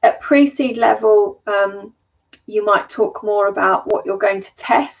 At pre-seed level, you might talk more about what you're going to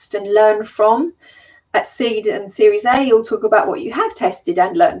test and learn from. At seed and Series A, you'll talk about what you have tested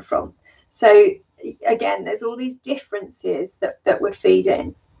and learned from. So again, there's all these differences that would feed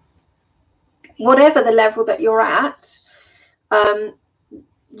in. Whatever the level that you're at,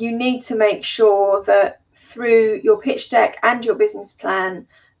 you need to make sure that through your pitch deck and your business plan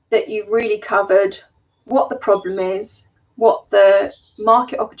that you've really covered what the problem is, what the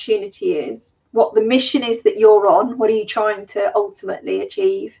market opportunity is, what the mission is that you're on, what are you trying to ultimately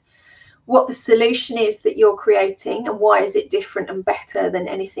achieve, what the solution is that you're creating and why is it different and better than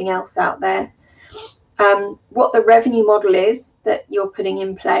anything else out there, what the revenue model is that you're putting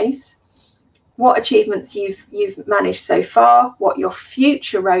in place, what achievements you've managed so far, what your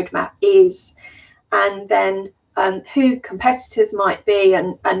future roadmap is, and then who competitors might be,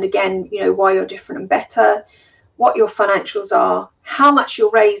 and again, why you're different and better, what your financials are, how much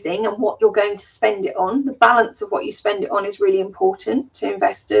you're raising and what you're going to spend it on. The balance of what you spend it on is really important to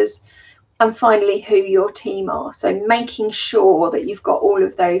investors. And finally, who your team are. So making sure that you've got all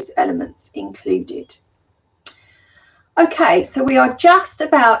of those elements included. Okay, so we are just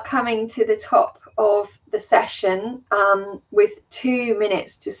about coming to the top of the session with 2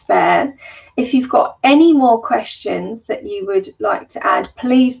 minutes to spare. If you've got any more questions that you would like to add,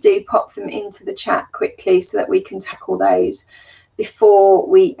 please do pop them into the chat quickly so that we can tackle those before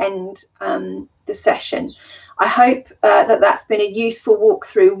we end the session. I hope that's been a useful walk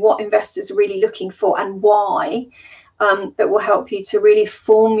through what investors are really looking for and why. That will help you to really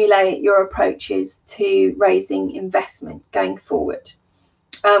formulate your approaches to raising investment going forward.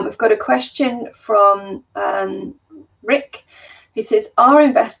 We've got a question from Rick, who says, are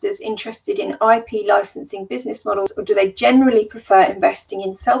investors interested in IP licensing business models, or do they generally prefer investing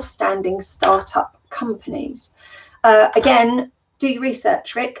in self-standing startup companies? Again, do your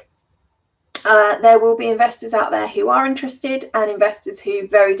research, Rick. There will be investors out there who are interested and investors who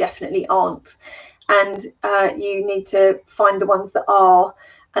very definitely aren't. And you need to find the ones that are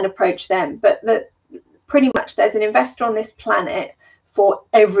and approach them. But pretty much there's an investor on this planet for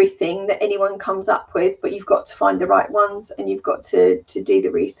everything that anyone comes up with, but you've got to find the right ones and you've got to do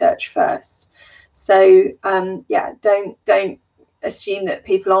the research first. So yeah, don't assume that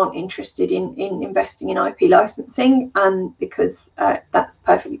people aren't interested in investing in IP licensing, because that's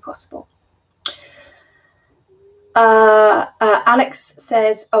perfectly possible. Alex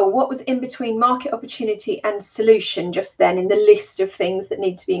says, oh, what was in between market opportunity and solution just then in the list of things that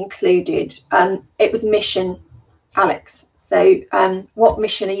need to be included? It was mission, Alex. So what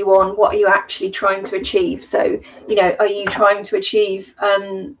mission are you on? What are you actually trying to achieve? So, are you trying to achieve,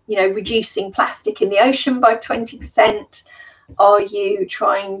 reducing plastic in the ocean by 20%? Are you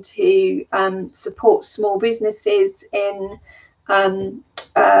trying to support small businesses in in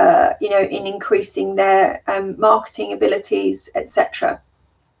increasing their marketing abilities, etc.?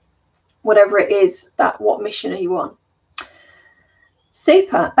 Whatever it is, what mission are you on?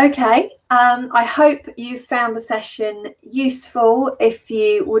 Super. Okay. I hope you found the session useful. If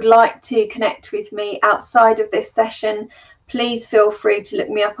you would like to connect with me outside of this session, please feel free to look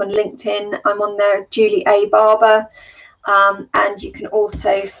me up on LinkedIn. I'm on there, Julie A. Barber. And you can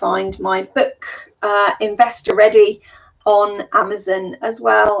also find my book, Investor Ready, on Amazon as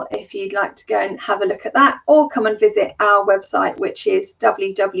well, if you'd like to go and have a look at that, or come and visit our website, which is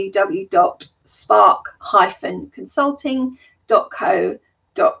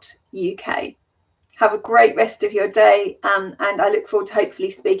www.spark-consulting.co.uk. Have a great rest of your day, and I look forward to hopefully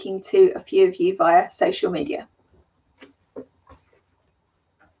speaking to a few of you via social media.